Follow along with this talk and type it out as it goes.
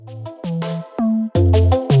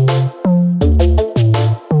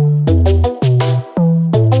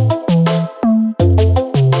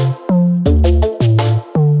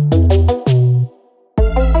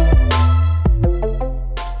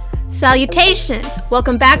Salutations!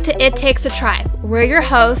 Welcome back to It Takes a Tribe. We're your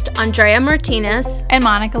host, Andrea Martinez and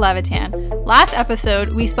Monica Levitan. Last episode,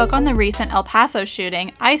 we spoke on the recent El Paso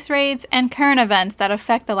shooting, ICE raids, and current events that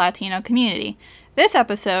affect the Latino community. This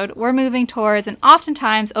episode, we're moving towards an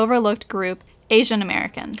oftentimes overlooked group, Asian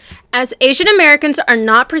Americans. As Asian Americans are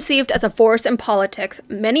not perceived as a force in politics,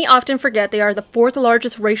 many often forget they are the fourth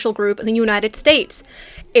largest racial group in the United States.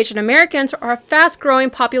 Asian Americans are a fast-growing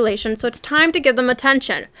population, so it's time to give them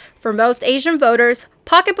attention. For most Asian voters,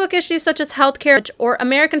 pocketbook issues such as healthcare or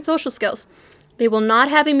American social skills, they will not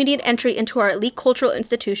have immediate entry into our elite cultural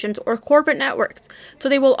institutions or corporate networks, so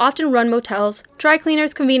they will often run motels, dry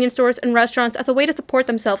cleaners, convenience stores, and restaurants as a way to support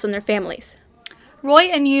themselves and their families. Roy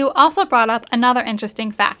and you also brought up another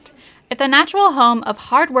interesting fact. If the natural home of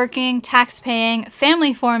hardworking, tax-paying,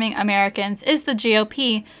 family-forming Americans is the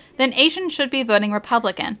GOP, then Asians should be voting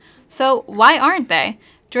Republican. So why aren't they?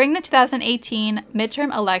 During the 2018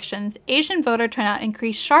 midterm elections, Asian voter turnout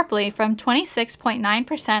increased sharply from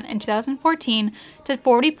 26.9% in 2014 to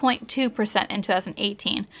 40.2% in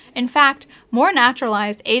 2018. In fact, more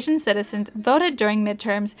naturalized Asian citizens voted during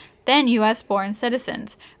midterms than U.S.-born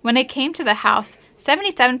citizens. When it came to the House,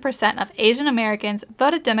 77% of Asian Americans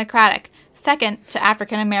voted Democratic, second to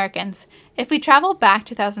African Americans. If we travel back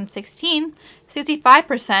to 2016,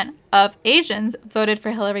 65% of Asians voted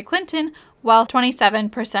for Hillary Clinton, while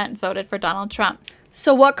 27% voted for Donald Trump.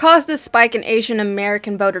 So what caused this spike in Asian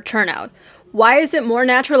American voter turnout? Why is it more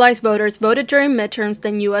naturalized voters voted during midterms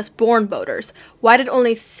than U.S.-born voters? Why did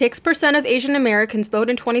only 6% of Asian Americans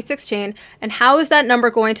vote in 2016, and how is that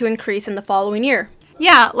number going to increase in the following year?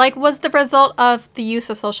 Yeah, was the result of the use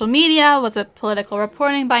of social media? Was it political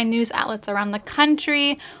reporting by news outlets around the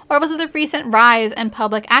country? Or was it the recent rise in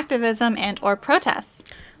public activism and or protests?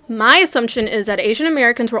 My assumption is that Asian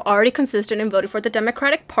Americans were already consistent in voting for the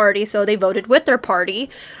Democratic Party, so they voted with their party.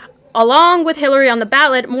 Along with Hillary on the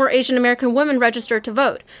ballot, more Asian American women registered to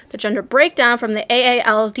vote. The gender breakdown from the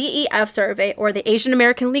AALDEF survey, or the Asian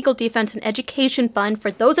American Legal Defense and Education Fund,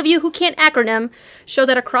 for those of you who can't acronym, show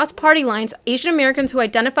that across party lines, Asian Americans who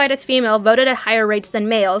identified as female voted at higher rates than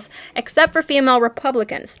males, except for female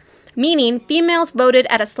Republicans. Meaning, females voted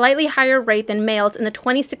at a slightly higher rate than males in the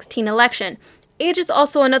 2016 election. Age is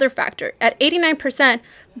also another factor. At 89%,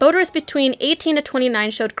 voters between 18 to 29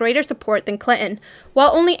 showed greater support than Clinton,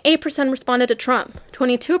 while only 8% responded to Trump.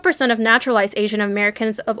 22% of naturalized Asian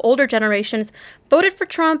Americans of older generations voted for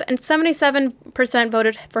Trump, and 77%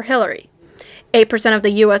 voted for Hillary. 8% of the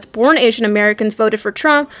U.S.-born Asian Americans voted for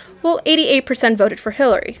Trump, while 88% voted for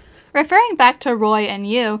Hillary. Referring back to Roy and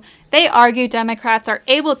you, they argue Democrats are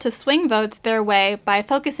able to swing votes their way by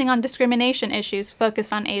focusing on discrimination issues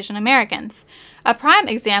focused on Asian Americans. A prime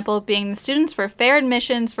example being the Students for Fair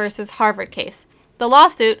Admissions versus Harvard case. The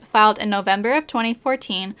lawsuit, filed in November of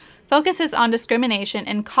 2014, focuses on discrimination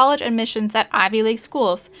in college admissions at Ivy League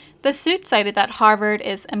schools. The suit cited that Harvard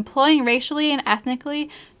is employing racially and ethnically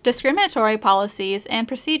discriminatory policies and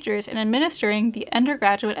procedures in administering the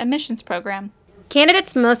undergraduate admissions program.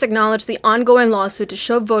 Candidates must acknowledge the ongoing lawsuit to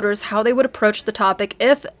show voters how they would approach the topic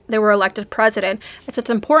if they were elected president, as it's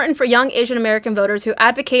important for young Asian American voters who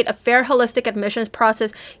advocate a fair, holistic admissions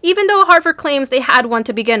process, even though Harvard claims they had one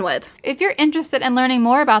to begin with. If you're interested in learning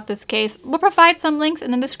more about this case, we'll provide some links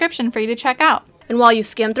in the description for you to check out. And while you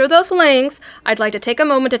skim through those links, I'd like to take a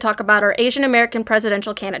moment to talk about our Asian American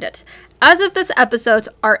presidential candidates. As of this episode,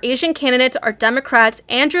 our Asian candidates are Democrats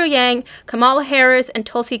Andrew Yang, Kamala Harris, and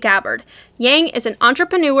Tulsi Gabbard. Yang is an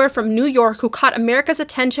entrepreneur from New York who caught America's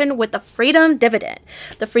attention with the Freedom Dividend.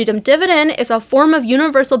 The Freedom Dividend is a form of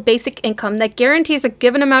universal basic income that guarantees a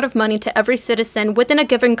given amount of money to every citizen within a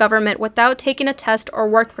given government without taking a test or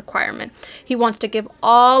work requirement. He wants to give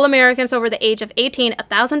all Americans over the age of 18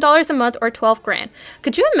 $1,000 a month or $12,000.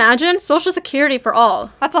 Could you imagine Social Security for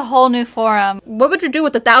all? That's a whole new forum. What would you do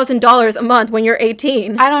with $1,000 a month when you're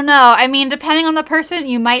 18? I don't know. I mean, depending on the person,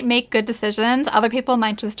 you might make good decisions. Other people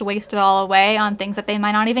might just waste it all away on things that they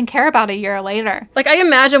might not even care about a year later. I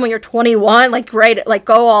imagine when you're 21, great,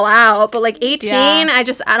 go all out. But 18, yeah.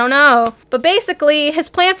 I don't know. But basically, his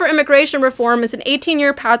plan for immigration reform is an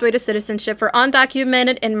 18-year pathway to citizenship for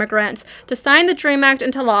undocumented immigrants, to sign the DREAM Act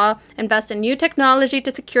into law, invest in new technology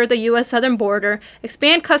to secure the U.S. southern border,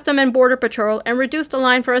 expand Custom and Border Patrol, and reduce the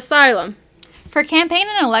line for asylum. For campaign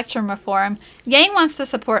and election reform, Yang wants to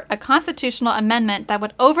support a constitutional amendment that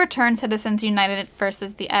would overturn Citizens United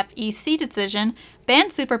versus the FEC decision,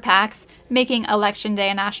 ban super PACs, making Election Day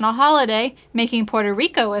a national holiday, making Puerto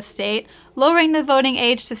Rico a state, lowering the voting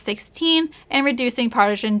age to 16, and reducing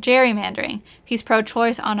partisan gerrymandering. He's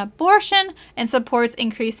pro-choice on abortion and supports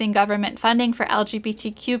increasing government funding for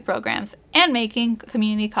LGBTQ programs. and making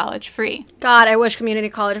community college free. God, I wish community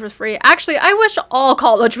college was free. Actually, I wish all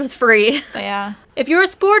college was free. Yeah. If you're a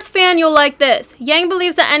sports fan, you'll like this. Yang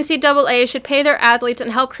believes the NCAA should pay their athletes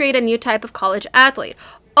and help create a new type of college athlete,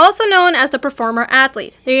 also known as the performer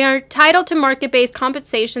athlete. They are entitled to market-based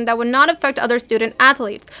compensation that would not affect other student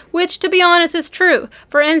athletes, which, to be honest, is true.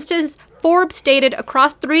 For instance, Forbes stated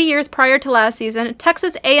across 3 years prior to last season,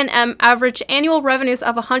 Texas A&M averaged annual revenues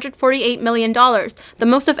of $148 million, the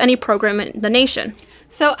most of any program in the nation.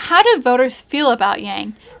 So how do voters feel about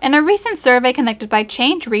Yang? In a recent survey conducted by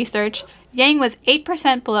Change Research, Yang was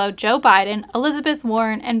 8% below Joe Biden, Elizabeth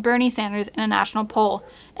Warren, and Bernie Sanders in a national poll.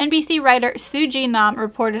 NBC writer Suji Nam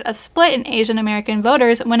reported a split in Asian American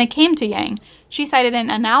voters when it came to Yang. She cited an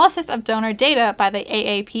analysis of donor data by the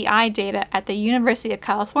AAPI data at the University of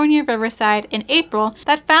California, Riverside in April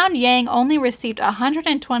that found Yang only received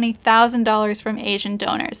 $120,000 from Asian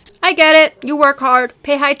donors. I get it. You work hard,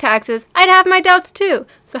 pay high taxes. I'd have my doubts too.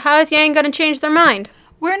 So how is Yang going to change their mind?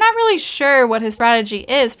 We're not really sure what his strategy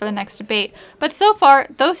is for the next debate, but so far,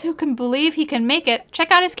 those who can believe he can make it,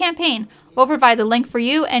 check out his campaign. We'll provide the link for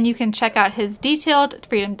you, and you can check out his detailed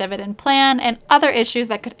Freedom Dividend plan and other issues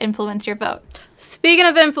that could influence your vote. Speaking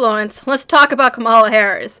of influence, let's talk about Kamala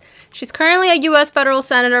Harris. She's currently a U.S. federal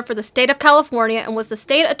senator for the state of California and was the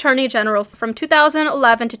state attorney general from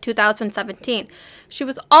 2011 to 2017. She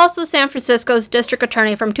was also San Francisco's district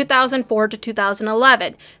attorney from 2004 to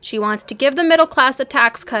 2011. She wants to give the middle class a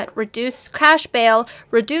tax cut, reduce cash bail,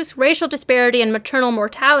 reduce racial disparity and maternal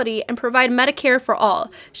mortality, and provide Medicare for all.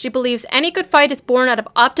 She believes any good fight is born out of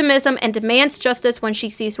optimism and demands justice when she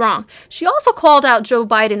sees wrong. She also called out Joe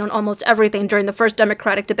Biden on almost everything during the first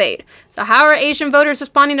Democratic debate. So how are Asian voters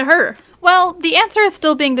responding to her? Well, the answer is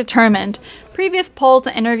still being determined. Previous polls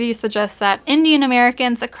and interviews suggest that Indian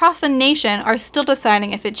Americans across the nation are still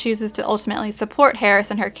deciding if it chooses to ultimately support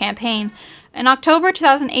Harris in her campaign. An October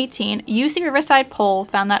 2018 UC Riverside poll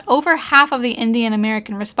found that over half of the Indian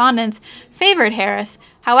American respondents favored Harris.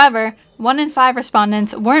 However, 1 in 5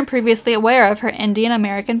 respondents weren't previously aware of her Indian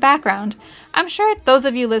American background. I'm sure those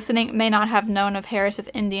of you listening may not have known of Harris's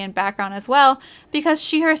Indian background as well, because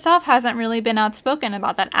she herself hasn't really been outspoken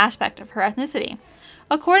about that aspect of her ethnicity.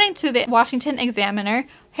 According to the Washington Examiner,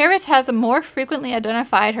 Harris has more frequently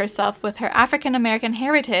identified herself with her African American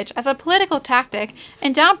heritage as a political tactic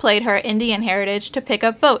and downplayed her Indian heritage to pick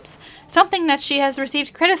up votes, something that she has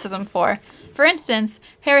received criticism for. For instance,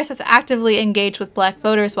 Harris has actively engaged with black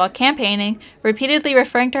voters while campaigning, repeatedly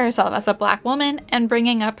referring to herself as a black woman and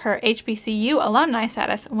bringing up her HBCU alumni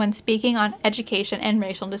status when speaking on education and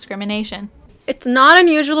racial discrimination. It's not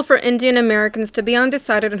unusual for Indian Americans to be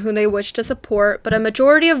undecided on who they wish to support, but a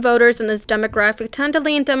majority of voters in this demographic tend to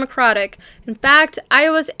lean Democratic. In fact,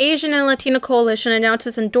 Iowa's Asian and Latino Coalition announced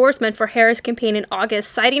its endorsement for Harris' campaign in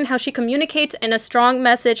August, citing how she communicates and a strong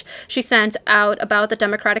message she sends out about the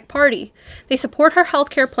Democratic Party. They support her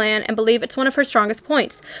health care plan and believe it's one of her strongest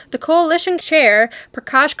points. The coalition chair,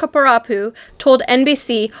 Prakash Kaparapu, told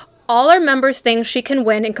NBC, "All our members think she can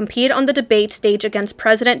win and compete on the debate stage against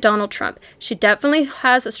President Donald Trump. She definitely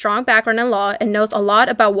has a strong background in law and knows a lot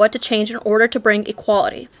about what to change in order to bring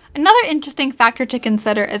equality." Another interesting factor to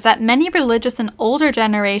consider is that many religious and older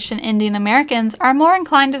generation Indian Americans are more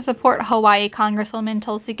inclined to support Hawaii Congresswoman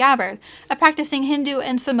Tulsi Gabbard, a practicing Hindu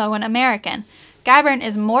and Samoan American. Gabbard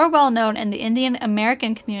is more well known in the Indian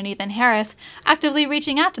American community than Harris, actively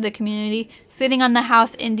reaching out to the community, sitting on the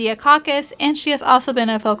House India Caucus, and she has also been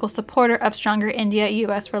a vocal supporter of stronger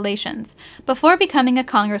India-U.S. relations. Before becoming a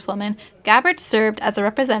congresswoman, Gabbard served as a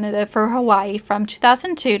representative for Hawaii from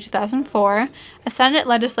 2002 to 2004, a Senate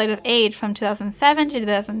legislative aide from 2007 to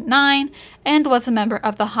 2009, and was a member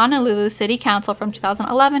of the Honolulu City Council from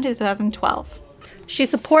 2011 to 2012. She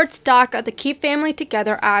supports DACA, the Keep Family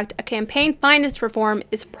Together Act, a campaign finance reform,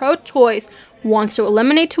 is pro-choice, wants to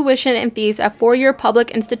eliminate tuition and fees at four-year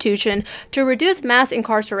public institutions to reduce mass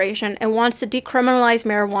incarceration, and wants to decriminalize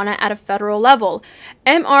marijuana at a federal level.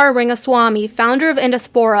 M.R. Rangaswamy, founder of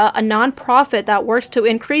Indiaspora, a nonprofit that works to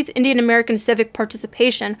increase Indian American civic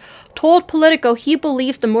participation, told Politico he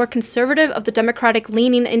believes the more conservative of the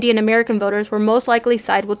Democratic-leaning Indian American voters will most likely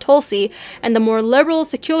side with Tulsi, and the more liberal,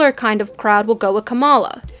 secular kind of crowd will go with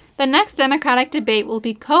Kamala. The next Democratic debate will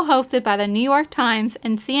be co-hosted by the New York Times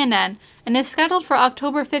and CNN and is scheduled for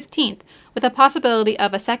October 15th, with a possibility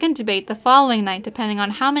of a second debate the following night depending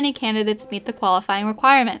on how many candidates meet the qualifying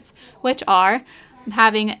requirements, which are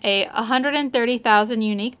having 130,000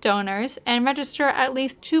 unique donors, and register at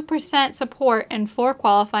least 2% support in 4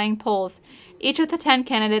 qualifying polls. Each of the 10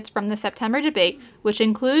 candidates from the September debate, which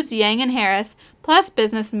includes Yang and Harris, plus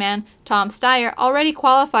businessman Tom Steyer, already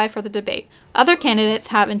qualify for the debate. Other candidates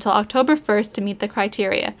have until October 1st to meet the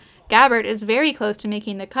criteria. Gabbard is very close to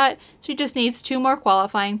making the cut. She just needs 2 more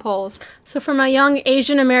qualifying polls. So for my young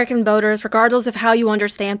Asian American voters, regardless of how you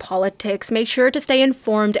understand politics, make sure to stay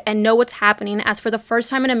informed and know what's happening, as for the first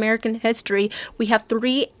time in American history, we have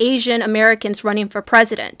 3 Asian Americans running for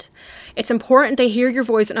president. It's important they hear your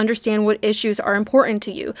voice and understand what issues are important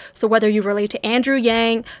to you. So whether you relate to Andrew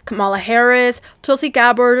Yang, Kamala Harris, Tulsi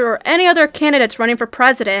Gabbard, or any other candidates running for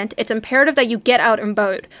president, it's imperative that you get out and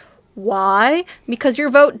vote. Why? Because your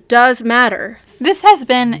vote does matter. This has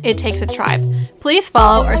been It Takes a Tribe. Please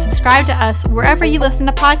follow or subscribe to us wherever you listen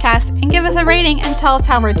to podcasts and give us a rating and tell us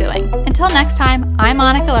how we're doing. Until next time, I'm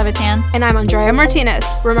Monica Levitan. And I'm Andrea Martinez.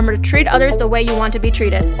 Remember to treat others the way you want to be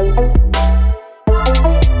treated.